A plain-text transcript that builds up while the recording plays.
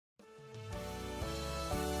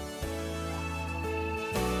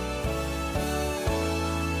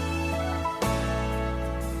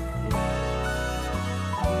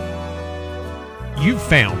You've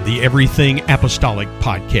found the Everything Apostolic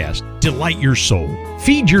podcast. Delight your soul,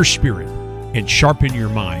 feed your spirit, and sharpen your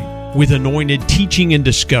mind with anointed teaching and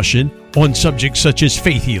discussion on subjects such as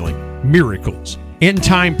faith healing, miracles,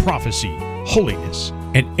 end-time prophecy, holiness,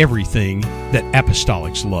 and everything that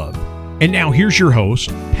apostolics love. And now here's your host,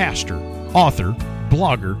 pastor, author,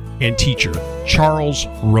 blogger, and teacher, Charles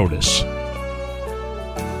Rodas.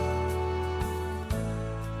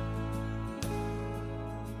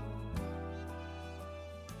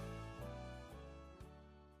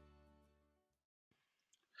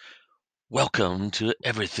 Welcome to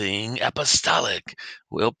Everything Apostolic.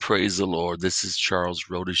 Well, praise the Lord. This is Charles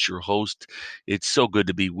Rodas, your host. It's so good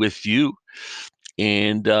to be with you.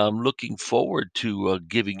 And I'm looking forward to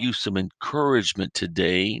giving you some encouragement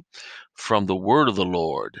today from the word of the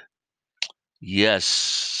Lord. Yes,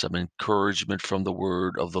 some encouragement from the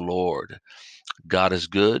word of the Lord. God is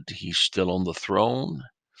good. He's still on the throne,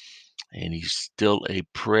 and he's still a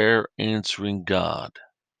prayer answering God.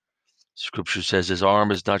 Scripture says his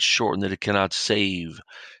arm is not shortened that it cannot save,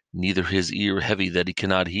 neither his ear heavy that he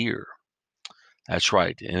cannot hear. That's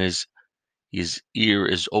right. And his ear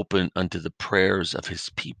is open unto the prayers of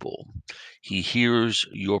his people. He hears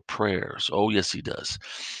your prayers. Oh, yes, he does.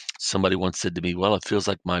 Somebody once said to me, well, it feels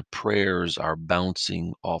like my prayers are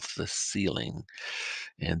bouncing off the ceiling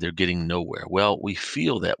and they're getting nowhere. Well, we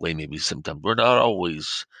feel that way maybe sometimes. We're not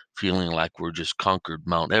always feeling like we're just conquered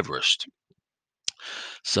Mount Everest.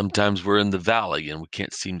 Sometimes we're in the valley and we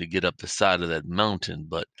can't seem to get up the side of that mountain,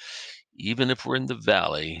 but even if we're in the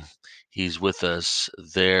valley, he's with us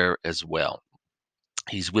there as well.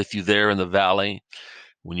 He's with you there in the valley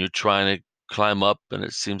when you're trying to climb up and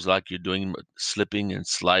it seems like you're doing slipping and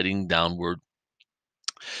sliding downward,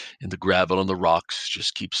 and the gravel and the rocks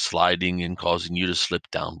just keep sliding and causing you to slip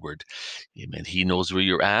downward. Amen. He knows where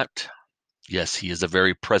you're at. Yes, he is a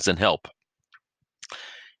very present help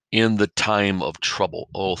in the time of trouble.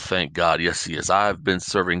 Oh, thank God. Yes, he is. I've been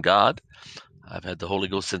serving God. I've had the Holy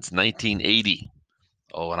Ghost since 1980.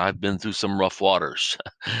 Oh, and I've been through some rough waters.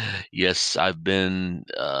 Yes, I've been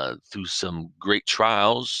through some great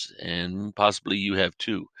trials, and possibly you have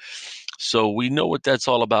too. So we know what that's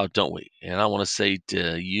all about, don't we? And I want to say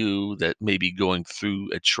to you that may be going through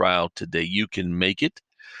a trial today, you can make it,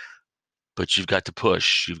 but you've got to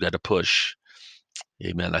push. You've got to push.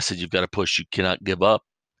 Amen. I said you've got to push. You cannot give up.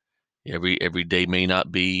 Every day may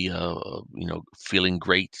not be, feeling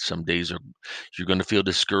great. Some days you're going to feel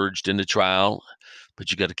discouraged in the trial, but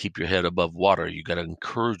you got to keep your head above water. You got to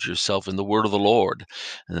encourage yourself in the word of the Lord,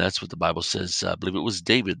 and that's what the Bible says. I believe it was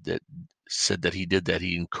David that said that he did that.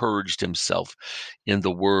 He encouraged himself in the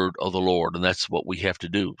word of the Lord, and that's what we have to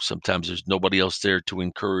do. Sometimes there's nobody else there to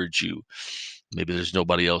encourage you. Maybe there's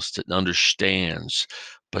nobody else that understands,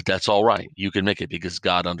 but that's all right. You can make it because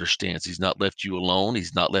God understands. He's not left you alone.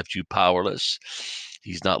 He's not left you powerless.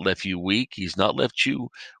 He's not left you weak. He's not left you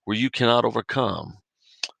where you cannot overcome.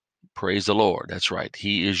 Praise the Lord. That's right.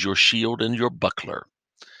 He is your shield and your buckler,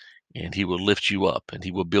 and he will lift you up and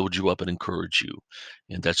he will build you up and encourage you.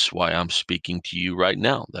 And that's why I'm speaking to you right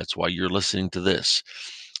now. That's why you're listening to this,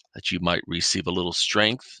 that you might receive a little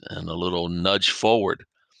strength and a little nudge forward,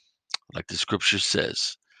 like the scripture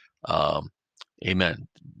says. Amen.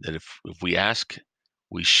 That if we ask,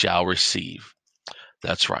 we shall receive.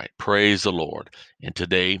 That's right. Praise the Lord. And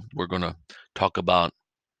today we're going to talk about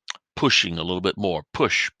pushing a little bit more.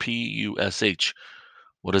 Push, P.U.S.H.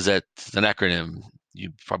 What is that? It's an acronym.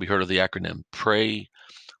 You've probably heard of the acronym. Pray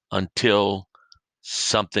until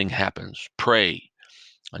something happens. Pray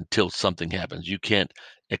until something happens. You can't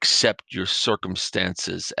accept your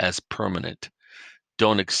circumstances as permanent.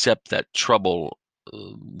 Don't accept that trouble,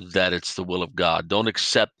 that it's the will of God. Don't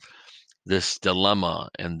accept this dilemma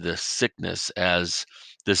and this sickness as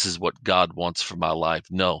this is what God wants for my life.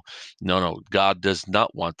 No. God does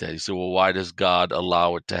not want that. You say, well, why does God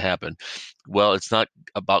allow it to happen? Well, it's not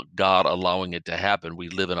about God allowing it to happen. We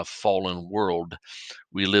live in a fallen world.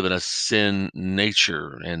 We live in a sin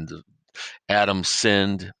nature, and Adam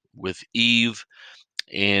sinned with Eve.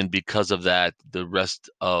 And because of that, the rest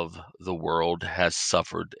of the world has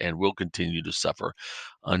suffered and will continue to suffer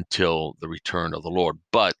until the return of the Lord.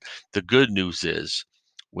 But the good news is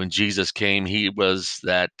when Jesus came, he was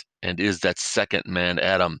that and is that second man,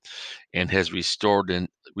 Adam, and has restored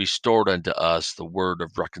unto us the word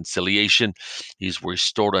of reconciliation. He's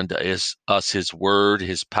restored unto us his word,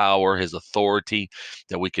 his power, his authority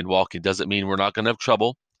that we can walk in. Doesn't mean we're not going to have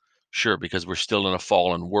trouble. Sure, because we're still in a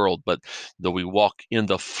fallen world, but though we walk in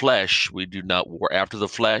the flesh, we do not war after the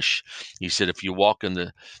flesh. He said, if you walk in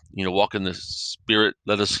the, walk in the spirit,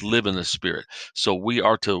 let us live in the spirit. So we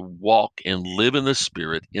are to walk and live in the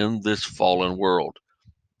spirit in this fallen world.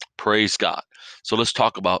 Praise God. So let's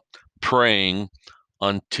talk about praying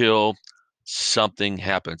until something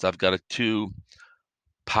happens. I've got two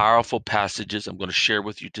powerful passages I'm going to share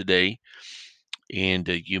with you today. And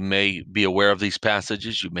you may be aware of these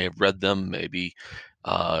passages. You may have read them. Maybe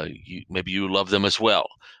you love them as well.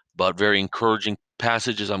 But very encouraging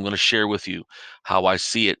passages I'm going to share with you how I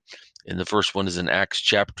see it. And the first one is in Acts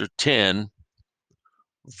chapter 10,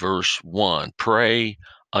 verse 1. Pray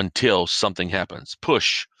until something happens.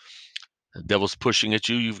 Push. The devil's pushing at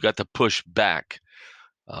you. You've got to push back.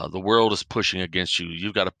 The world is pushing against you.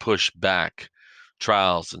 You've got to push back.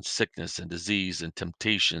 Trials and sickness and disease and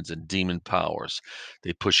temptations and demon powers.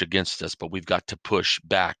 They push against us, but we've got to push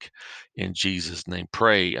back in Jesus' name.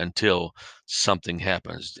 Pray until something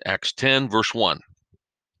happens. Acts 10, verse 1.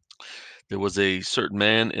 There was a certain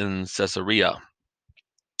man in Caesarea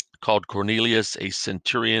called Cornelius, a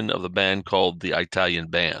centurion of the band called the Italian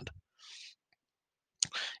band.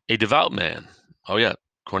 A devout man. Oh, yeah.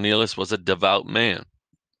 Cornelius was a devout man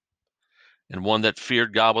and one that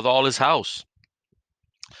feared God with all his house.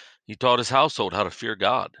 He taught his household how to fear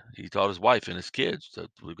God. He taught his wife and his kids that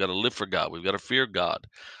we've got to live for God. We've got to fear God.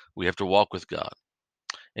 We have to walk with God.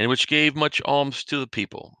 And which gave much alms to the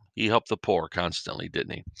people. He helped the poor constantly,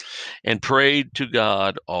 didn't he? And prayed to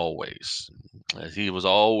God always. He was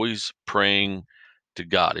always praying to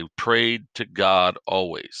God. He prayed to God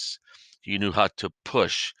always. He knew how to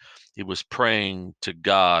push. He was praying to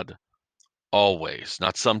God always,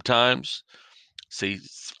 not sometimes. See,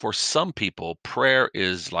 for some people, prayer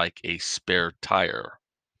is like a spare tire.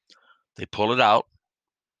 They pull it out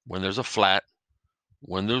when there's a flat,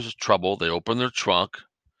 when there's trouble, they open their trunk.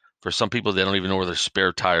 For some people, they don't even know where their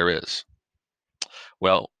spare tire is.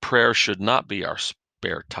 Well, prayer should not be our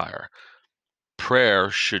spare tire.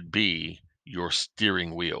 Prayer should be your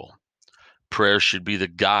steering wheel. Prayer should be the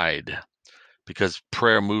guide because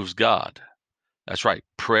prayer moves God. That's right.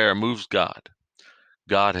 Prayer moves God.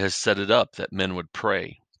 God has set it up that men would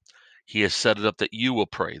pray. He has set it up that you will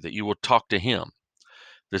pray, that you will talk to him.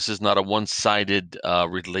 This is not a one-sided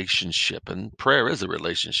relationship, and prayer is a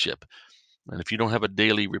relationship. And if you don't have a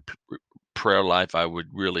daily prayer life, I would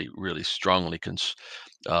really, really strongly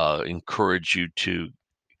encourage you to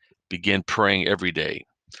begin praying every day.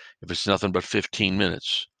 If it's nothing but 15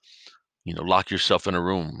 minutes, lock yourself in a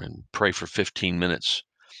room and pray for 15 minutes.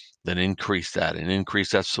 Then increase that and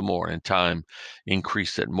increase that some more. And in time,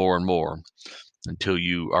 increase that more and more until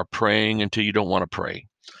you are praying until you don't want to pray.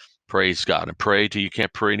 Praise God. And pray till you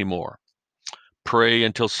can't pray anymore. Pray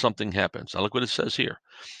until something happens. Now look what it says here.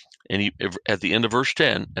 And at the end of verse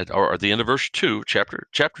 10, or at the end of verse 2, chapter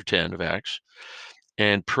 10 of Acts,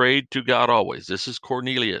 and prayed to God always. This is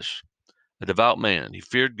Cornelius, a devout man. He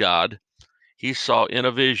feared God. He saw in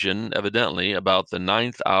a vision, evidently, about the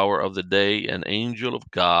 9th hour of the day, an angel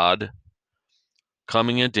of God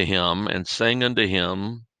coming into him and saying unto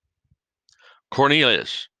him,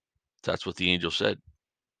 Cornelius. That's what the angel said.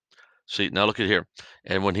 See, now look at here.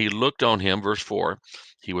 And when he looked on him, verse 4,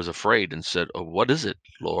 he was afraid and said, Oh, what is it,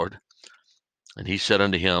 Lord? And he said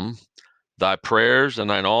unto him, Thy prayers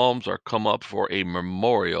and thine alms are come up for a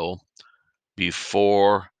memorial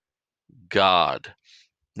before God.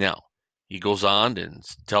 Now, he goes on and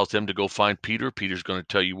tells him to go find Peter. Peter's going to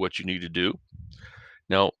tell you what you need to do.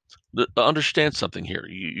 Now, understand something here.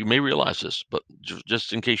 You may realize this, but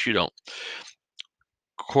just in case you don't.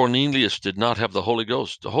 Cornelius did not have the Holy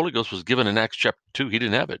Ghost. The Holy Ghost was given in Acts chapter 2. He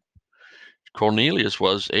didn't have it. Cornelius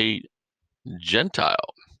was a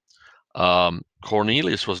Gentile.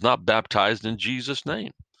 Cornelius was not baptized in Jesus'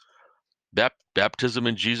 name. Baptism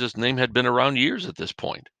in Jesus' name had been around years at this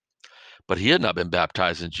point, but he had not been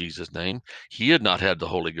baptized in Jesus' name. He had not had the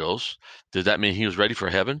Holy Ghost. Did that mean he was ready for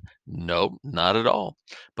heaven? No, not at all.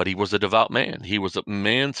 But he was a devout man. He was a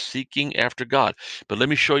man seeking after God. But let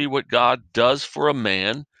me show you what God does for a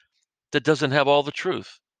man that doesn't have all the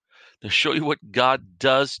truth. To show you what God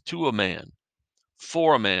does to a man,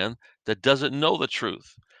 for a man that doesn't know the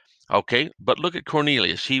truth. Okay, but look at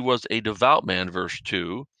Cornelius. He was a devout man, verse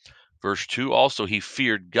 2. Verse 2, also he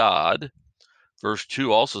feared God. Verse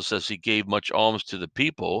 2 also says he gave much alms to the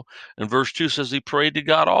people. And verse 2 says he prayed to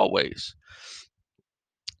God always.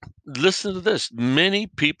 Listen to this. Many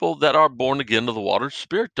people that are born again of the water and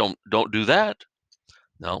spirit don't do that.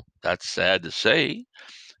 No, that's sad to say.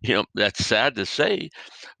 That's sad to say.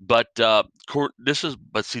 But this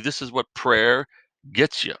is what prayer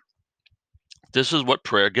gets you. This is what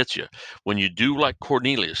prayer gets you. When you do like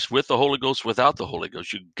Cornelius, with the Holy Ghost, without the Holy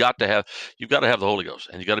Ghost, you've got to have the Holy Ghost,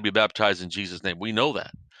 and you got to be baptized in Jesus' name. We know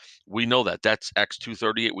that. We know that. That's Acts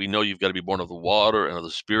 2:38. We know you've got to be born of the water and of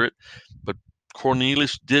the Spirit. But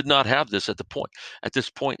Cornelius did not have this at this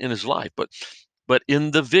point in his life. But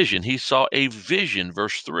in the vision, he saw a vision,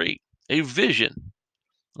 verse 3. A vision.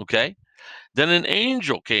 Okay? Then an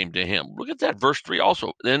angel came to him. Look at that, verse 3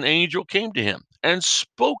 also. Then an angel came to him and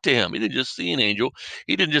spoke to him. He didn't just see an angel.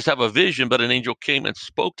 He didn't just have a vision, but an angel came and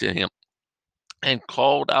spoke to him and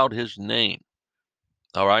called out his name.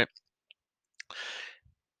 All right?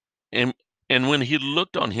 And when he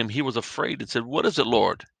looked on him, he was afraid and said, "What is it,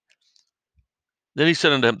 Lord?" Then he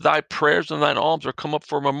said unto him, "Thy prayers and thine alms are come up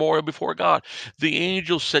for a memorial before God." The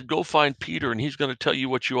angel said, "Go find Peter, and he's going to tell you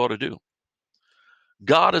what you ought to do."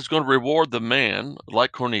 God is going to reward the man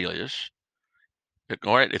like Cornelius.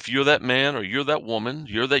 All right, if you're that man or you're that woman,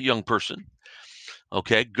 you're that young person,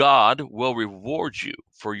 okay, God will reward you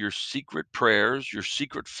for your secret prayers, your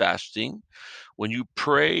secret fasting. When you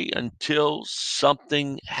pray until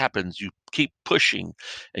something happens, you keep pushing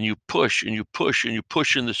and you push and you push and you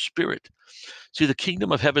push in the Spirit. See, the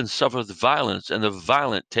kingdom of heaven suffereth violence, and the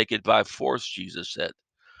violent take it by force, Jesus said.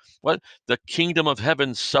 What? The kingdom of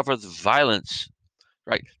heaven suffereth violence.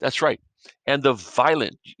 Right? That's right. And the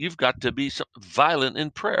violent, you've got to be violent in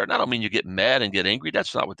prayer. And I don't mean you get mad and get angry.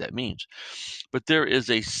 That's not what that means. But there is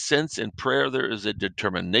a sense in prayer. There is a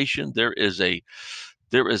determination. There is a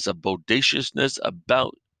bodaciousness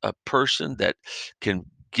about a person that can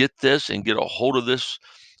get this and get a hold of this,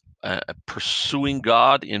 pursuing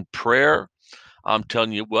God in prayer. I'm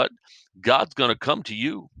telling you what, God's going to come to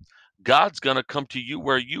you. God's going to come to you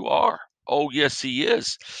where you are. Oh, yes, he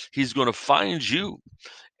is. He's going to find you.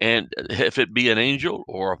 And if it be an angel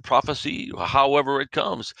or a prophecy, however it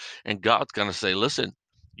comes, and God's going to say, listen,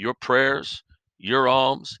 your prayers, your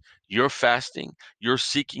alms, your fasting, your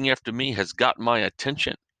seeking after me has got my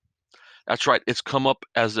attention. That's right. It's come up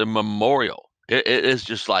as a memorial. It is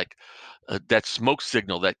just like that smoke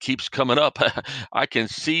signal that keeps coming up. I can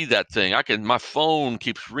see that thing. My phone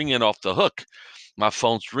keeps ringing off the hook. My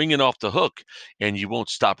phone's ringing off the hook, and you won't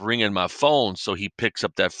stop ringing my phone. So he picks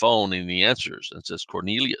up that phone and he answers and says,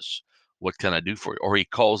 "Cornelius, what can I do for you?" Or he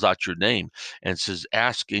calls out your name and says,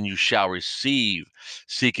 "Ask and you shall receive,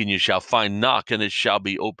 seek and you shall find, knock and it shall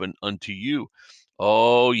be open unto you."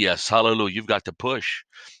 Oh, yes. Hallelujah. You've got to push.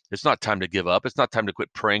 It's not time to give up. It's not time to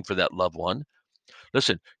quit praying for that loved one.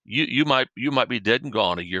 Listen, you might be dead and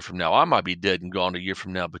gone a year from now. I might be dead and gone a year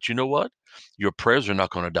from now. But you know what? Your prayers are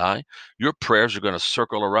not going to die. Your prayers are going to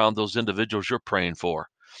circle around those individuals you're praying for.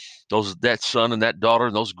 That son and that daughter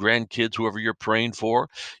and those grandkids, whoever you're praying for.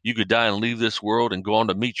 You could die and leave this world and go on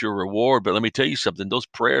to meet your reward. But let me tell you something. Those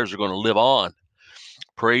prayers are going to live on.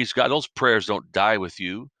 Praise God. Those prayers don't die with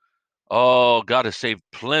you. Oh, God has saved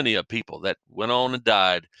plenty of people that went on and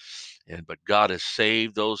died. But God has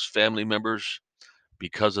saved those family members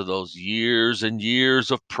because of those years and years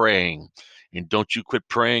of praying. And don't you quit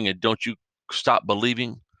praying, and don't you stop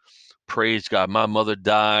believing. Praise God. My mother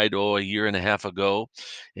died, a year and a half ago.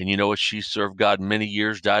 And you know what? She served God many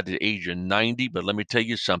years, died at the age of 90. But let me tell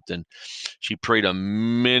you something. She prayed a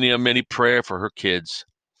many prayer for her kids.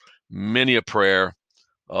 Many a prayer.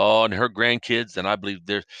 Oh, and her grandkids, and I believe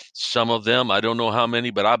there's some of them, I don't know how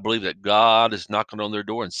many, but I believe that God is knocking on their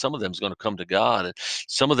door, and some of them is going to come to God, and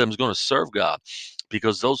some of them is going to serve God,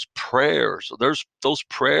 because those prayers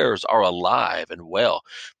are alive and well.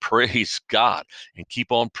 Praise God, and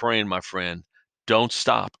keep on praying, my friend. Don't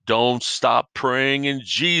stop. Don't stop praying in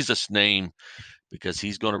Jesus' name, because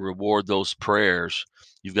he's going to reward those prayers.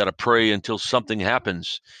 You've got to pray until something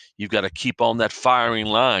happens. You've got to keep on that firing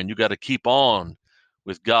line. You've got to keep on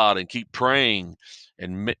with God and keep praying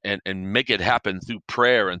and make it happen through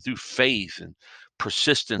prayer and through faith and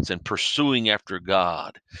persistence and pursuing after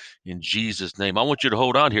God in Jesus' name. I want you to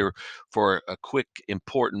hold on here for a quick,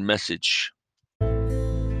 important message.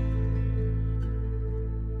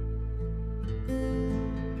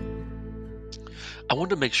 I wanted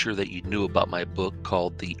to make sure that you knew about my book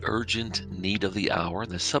called The Urgent Need of the Hour.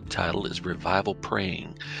 The subtitle is Revival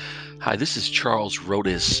Praying. Hi, this is Charles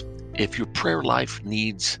Rodas. If your prayer life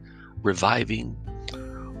needs reviving,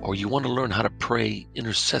 or you want to learn how to pray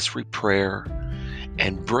intercessory prayer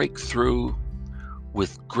and break through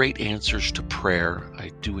with great answers to prayer, I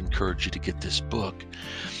do encourage you to get this book.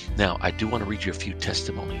 Now, I do want to read you a few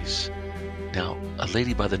testimonies. Now, a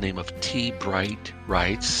lady by the name of T. Bright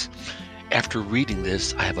writes, "After reading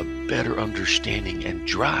this, I have a better understanding and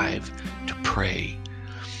drive to pray."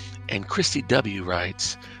 And Christy W.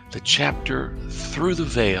 writes, "The chapter Through the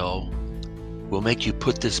Veil will make you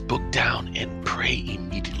put this book down and pray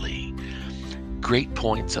immediately. Great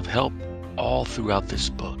points of help all throughout this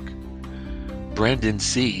book. Brandon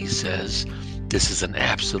C. says, this is an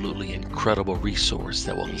absolutely incredible resource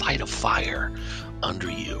that will light a fire under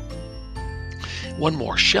you. One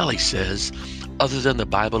more, Shelley says, other than the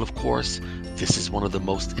Bible, of course, this is one of the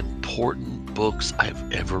most important books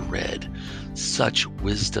I've ever read. Such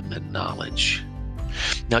wisdom and knowledge.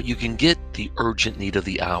 Now, you can get The Urgent Need of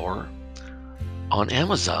the Hour on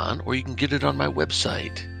Amazon, or you can get it on my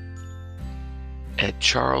website at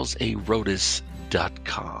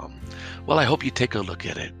charlesarodis.com. Well, I hope you take a look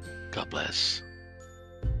at it. God bless.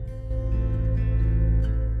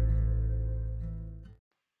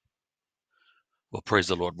 Well, praise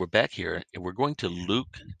the Lord. We're back here, and we're going to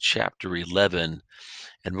Luke chapter 11,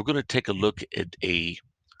 and we're going to take a look at a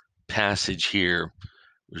passage here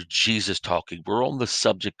where Jesus talking. We're on the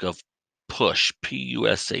subject of PUSH,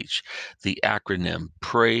 P-U-S-H, the acronym,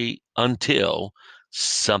 pray until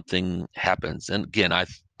something happens. And again, I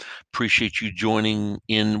appreciate you joining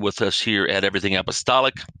in with us here at Everything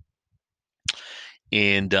Apostolic.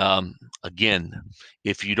 And again,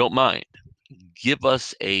 if you don't mind, give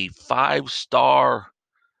us a 5-star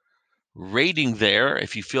rating there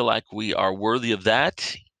if you feel like we are worthy of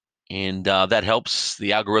that. And that helps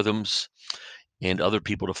the algorithms and other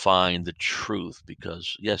people to find the truth,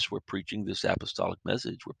 because yes, we're preaching this apostolic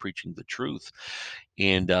message. We're preaching the truth.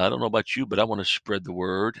 And I don't know about you, but I want to spread the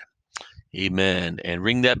word. Amen. And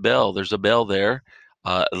ring that bell. There's a bell there.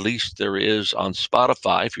 At least there is on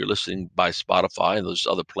Spotify, if you're listening by Spotify, and those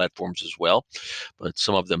other platforms as well. But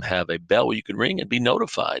some of them have a bell where you can ring and be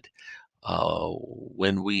notified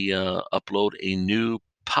when we upload a new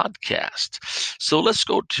podcast. So let's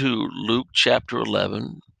go to Luke chapter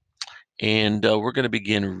 11, and we're going to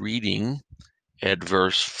begin reading at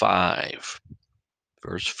verse 5.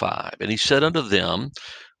 Verse 5. And he said unto them,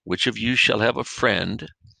 which of you shall have a friend,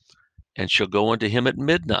 and shall go unto him at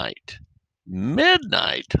midnight?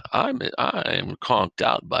 Midnight? I'm conked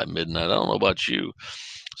out by midnight. I don't know about you.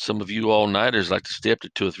 Some of you all-nighters like to stay up to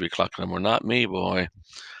 2 or 3 o'clock in the morning. Not me, boy.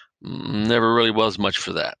 Never really was much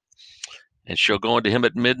for that. And shall go unto him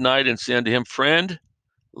at midnight, and say unto him, friend,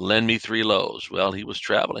 lend me 3 loaves. Well, he was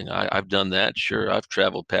traveling. I've done that. Sure, I've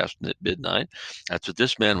traveled past midnight. That's what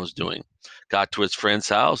this man was doing. Got to his friend's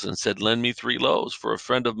house and said, lend me 3 loaves, for a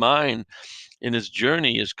friend of mine in his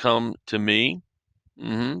journey has come to me.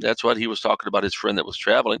 That's what he was talking about, his friend that was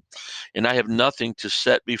traveling. And I have nothing to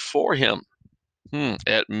set before him.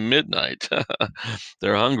 At midnight.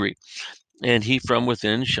 They're hungry. And he from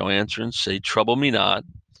within shall answer and say, trouble me not.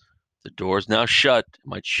 The door is now shut.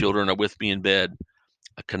 My children are with me in bed.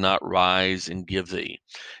 I cannot rise and give thee.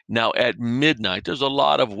 Now at midnight, there's a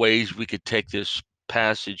lot of ways we could take this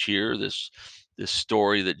passage here, this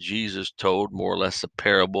story that Jesus told, more or less a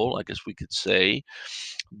parable, I guess we could say.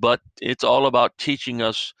 But it's all about teaching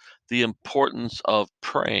us the importance of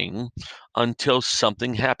praying until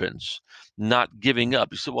something happens, not giving up.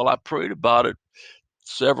 You say, well, I prayed about it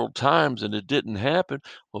several times and it didn't happen.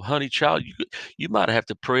 Well, honey child, you might have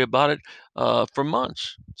to pray about it for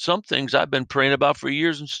months. Some things I've been praying about for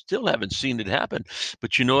years and still haven't seen it happen.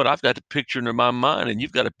 But you know what? I've got a picture in my mind, and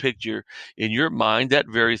you've got a picture in your mind, that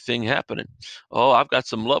very thing happening. Oh, I've got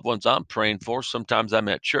some loved ones I'm praying for. Sometimes I'm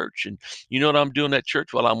at church, and you know what I'm doing at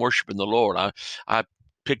church while I'm worshiping the Lord? I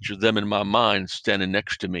picture them in my mind standing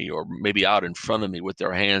next to me, or maybe out in front of me with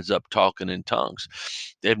their hands up talking in tongues.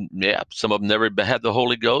 Some of them never had the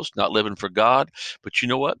Holy Ghost, not living for God. But you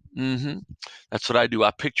know what? That's what I do.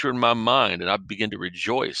 I picture in my mind, and I begin to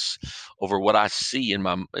rejoice over what I see in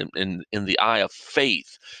the eye of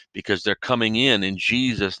faith, because they're coming in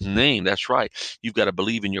Jesus' name. That's right. You've got to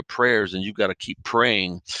believe in your prayers, and you've got to keep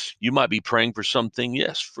praying. You might be praying for something,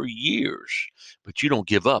 yes, for years, but you don't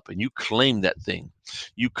give up, and you claim that thing.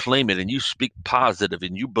 You claim it, and you speak positive,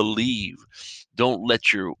 and you believe. Don't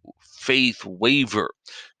let your faith waver.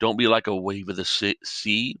 Don't be like a wave of the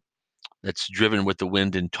sea that's driven with the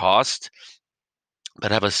wind and tossed,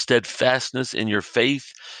 but have a steadfastness in your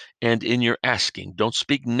faith and in your asking. Don't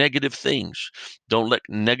speak negative things. Don't let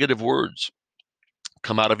negative words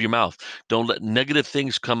come out of your mouth. Don't let negative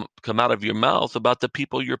things come out of your mouth about the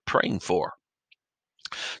people you're praying for.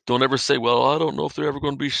 Don't ever say, well, I don't know if they're ever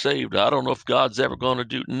going to be saved. I don't know if God's ever going to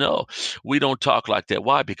do. No, we don't talk like that.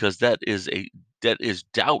 Why? Because that is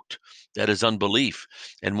doubt. That is unbelief.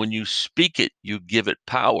 And when you speak it, you give it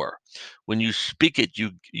power. When you speak it,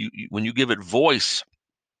 when you give it voice,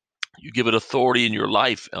 you give it authority in your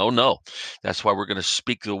life. Oh no, that's why we're going to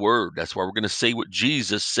speak the word. That's why we're going to say what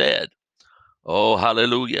Jesus said. Oh,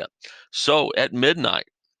 hallelujah. So at midnight,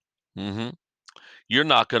 You're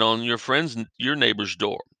knocking on your neighbor's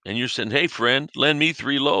door, and you're saying, "Hey, friend, lend me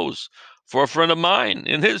 3 loaves, for a friend of mine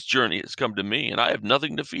in his journey has come to me, and I have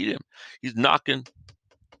nothing to feed him." He's knocking.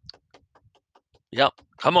 Yep.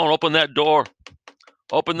 Come on, open that door.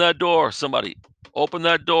 Open that door, somebody. Open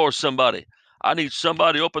that door, somebody. I need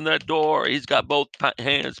somebody to open that door. He's got both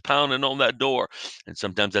hands pounding on that door. And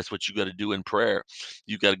sometimes that's what you got to do in prayer.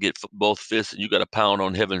 You got to get both fists and you got to pound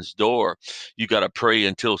on heaven's door. You got to pray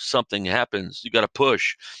until something happens. You got to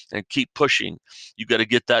push and keep pushing. You got to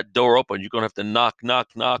get that door open. You're going to have to knock, knock,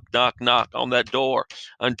 knock, knock, knock on that door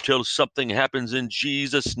until something happens in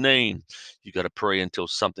Jesus' name. You got to pray until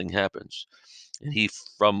something happens. And he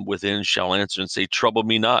from within shall answer and say, "Trouble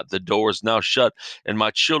me not, the door is now shut, and my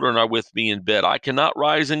children are with me in bed. I cannot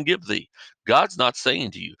rise and give thee." God's not saying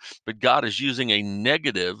to you, but God is using a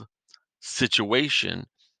negative situation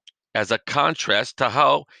as a contrast to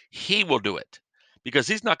how he will do it, because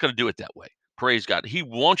he's not going to do it that way. Praise God. He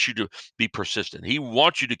wants you to be persistent. He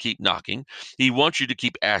wants you to keep knocking. He wants you to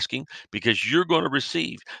keep asking, because you're going to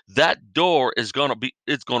receive. That door is going to be,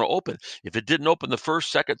 it's going to open. If it didn't open the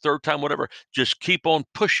first, second, third time, whatever, just keep on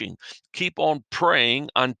pushing. Keep on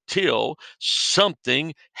praying until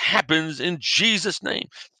something happens in Jesus' name.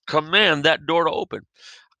 Command that door to open.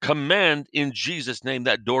 Command in Jesus' name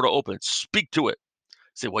that door to open. Speak to it.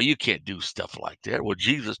 Say, "Well, you can't do stuff like that." Well,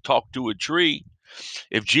 Jesus talked to a tree.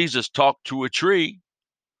 If Jesus talked to a tree,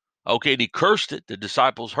 okay, and he cursed it, the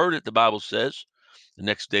disciples heard it, the Bible says. The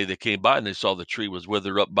next day they came by and they saw the tree was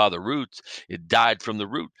withered up by the roots. It died from the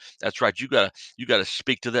root. That's right. You gotta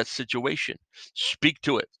speak to that situation. Speak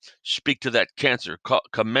to it. Speak to that cancer.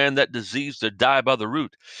 Command that disease to die by the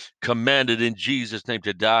root. Command it in Jesus' name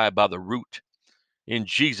to die by the root. In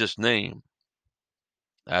Jesus' name.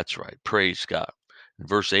 That's right. Praise God. In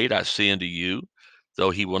verse 8, I say unto you, though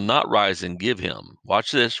he will not rise and give him.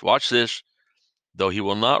 Watch this. Watch this. Though he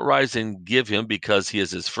will not rise and give him because he is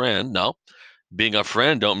his friend. No, being a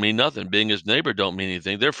friend don't mean nothing. Being his neighbor don't mean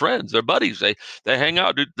anything. They're friends. They're buddies. They hang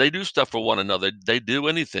out. They do stuff for one another. They do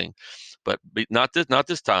anything, but not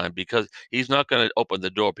this time, because he's not going to open the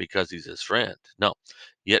door because he's his friend. No,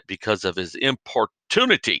 yet because of his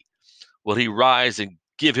importunity will he rise and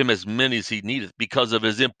give him as many as he needeth, because of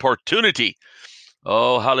his importunity.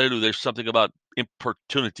 Oh, hallelujah. There's something about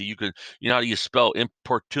importunity. You know how you spell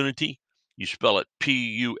importunity? You spell it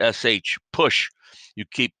P-U-S-H, push. You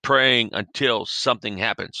keep praying until something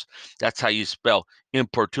happens. That's how you spell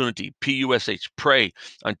importunity, P-U-S-H, pray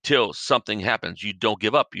until something happens. You don't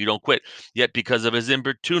give up. You don't quit. Yet because of his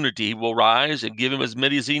importunity, he will rise and give him as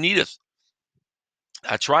many as he needeth.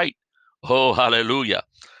 That's right. Oh, hallelujah.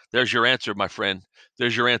 There's your answer, my friend.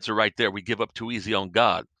 There's your answer right there. We give up too easy on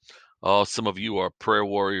God. Oh, some of you are prayer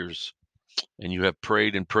warriors, and you have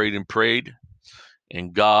prayed and prayed and prayed,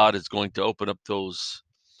 and God is going to open up those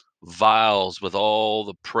vials with all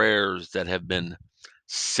the prayers that have been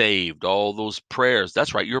saved, all those prayers.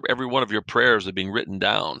 That's right. Every one of your prayers are being written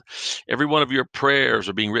down. Every one of your prayers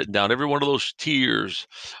are being written down. Every one of those tears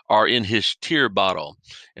are in his tear bottle.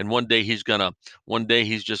 And one day he's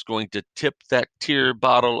just going to tip that tear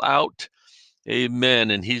bottle out.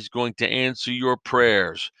 Amen. And he's going to answer your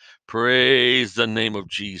prayers. Praise the name of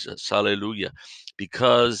Jesus. Hallelujah.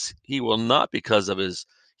 Because he will not,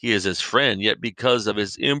 he is his friend, yet because of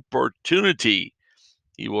his importunity,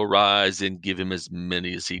 he will rise and give him as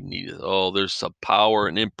many as he needeth. Oh, there's some power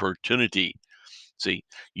in importunity. See,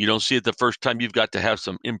 you don't see it the first time. You've got to have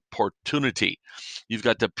some importunity. You've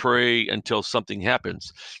got to pray until something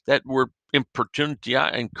happens. That word importunity,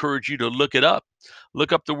 I encourage you to look it up.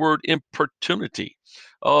 Look up the word importunity.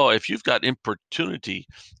 Oh, if you've got importunity,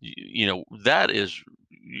 that is,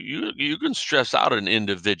 you can stress out an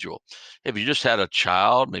individual. If you just had a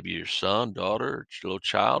child, maybe your son, daughter, little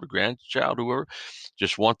child, grandchild, whoever,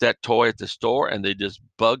 just want that toy at the store, and they just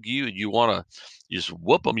bug you, and you just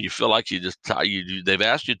whoop them. You feel like they've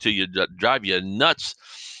asked you to, drive you nuts.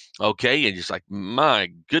 Okay, and just like, my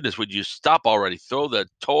goodness, would you stop already? Throw the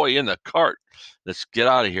toy in the cart. Let's get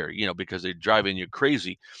out of here, because they're driving you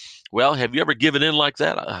crazy. Well, have you ever given in like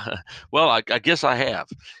that? Well, I guess I have.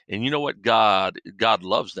 And you know what? God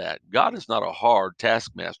loves that. God is not a hard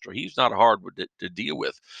taskmaster. He's not hard to deal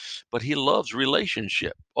with, but he loves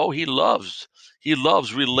relationship. Oh, he loves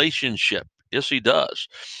relationship. Yes, he does.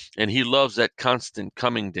 And he loves that constant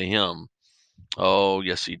coming to him. Oh,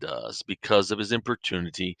 yes, he does. Because of his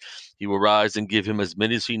importunity, he will rise and give him as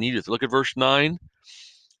many as he needeth. Look at verse 9.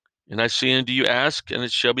 And I say unto you, ask, and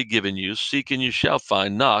it shall be given you. Seek, and you shall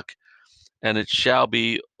find. Knock, and it shall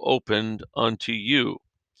be opened unto you.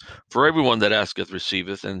 For everyone that asketh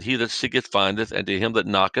receiveth, and he that seeketh findeth, and to him that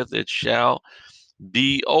knocketh it shall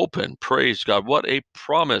be open. Praise God. What a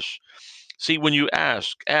promise. See, when you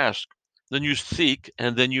ask, then you seek,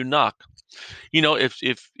 and then you knock.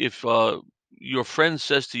 If your friend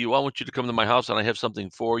says to you, "I want you to come to my house and I have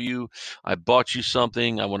something for you. I bought you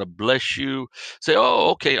something. I want to bless you." Say,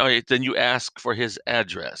 "Oh, okay, all right." Then you ask for his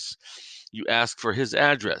address. You ask for his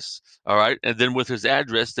address. All right. And then with his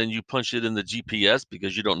address, then you punch it in the GPS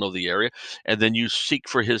because you don't know the area. And then you seek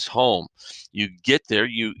for his home. You get there,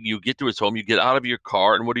 you get to his home, you get out of your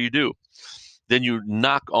car, and what do? Then you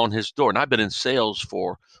knock on his door. And I've been in sales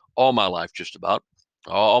for all my life, just about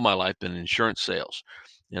all my life, been in insurance sales.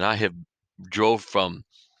 And I have drove 30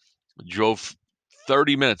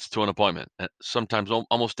 minutes to an appointment, sometimes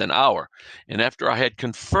almost an hour. And after I had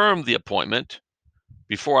confirmed the appointment,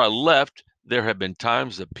 before I left, there have been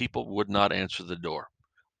times that people would not answer the door.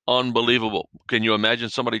 Unbelievable. Can you imagine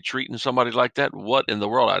somebody treating somebody like that? What in the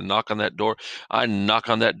world? I knock on that door. You know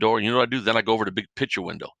what I do? Then I go over to the big picture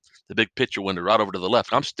window right over to the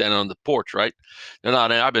left. I'm standing on the porch, right?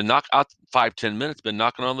 I've been knocking out 5-10 minutes, been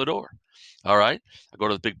knocking on the door. All right. I go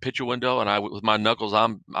to the big picture window and with my knuckles,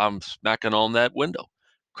 I'm smacking on that window.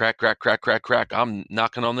 Crack, crack, crack, crack, crack. I'm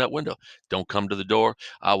knocking on that window. Don't come to the door.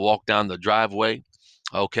 I walk down the driveway.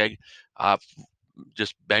 Okay. I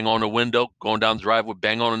just bang on a window, going down the driveway,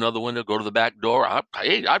 bang on another window, go to the back door. I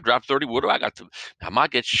dropped 30. What do I got to? I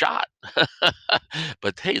might get shot.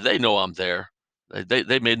 But hey, they know I'm there.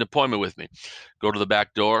 They made an appointment with me. Go to the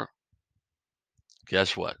back door.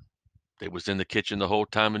 Guess what? They was in the kitchen the whole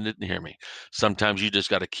time and didn't hear me. Sometimes you just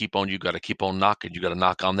got to keep on knocking. You got to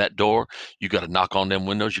knock on that door. You got to knock on them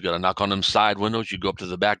windows. You got to knock on them side windows. You go up to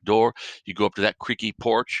the back door. You go up to that creaky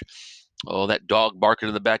porch. Oh, that dog barking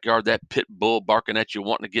in the backyard, that pit bull barking at you,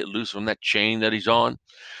 wanting to get loose from that chain that he's on.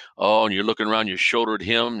 Oh, and you're looking around your shoulder at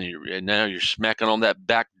him, and now you're smacking on that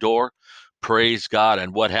back door. Praise God.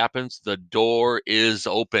 And what happens? The door is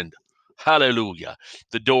opened. Hallelujah.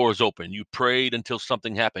 The door is open. You prayed until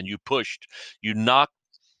something happened. You pushed. You knocked.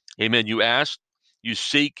 Amen. You asked, you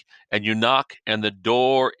seek, and you knock, and the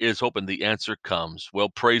door is open. The answer comes. Well,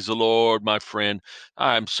 praise the Lord, my friend.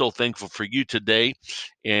 I'm so thankful for you today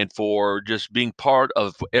and for just being part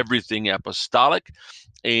of Everything Apostolic.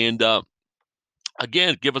 And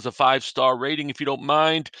again, give us a 5-star rating if you don't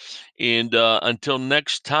mind. And until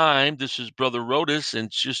next time, this is Brother Rodas, and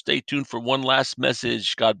just stay tuned for one last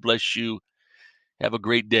message. God bless you. Have a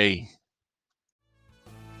great day.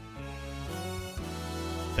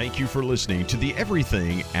 Thank you for listening to the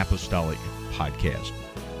Everything Apostolic Podcast.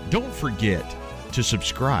 Don't forget to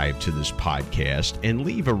subscribe to this podcast and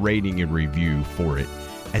leave a rating and review for it,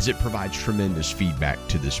 as it provides tremendous feedback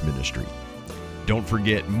to this ministry. Don't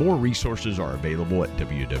forget, more resources are available at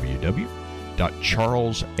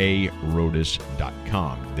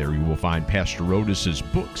www.charlesarodis.com. There you will find Pastor Rodis's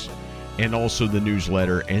books and also the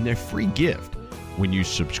newsletter, and a free gift when you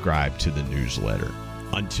subscribe to the newsletter.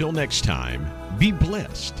 Until next time, be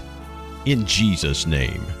blessed in Jesus'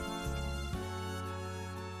 name.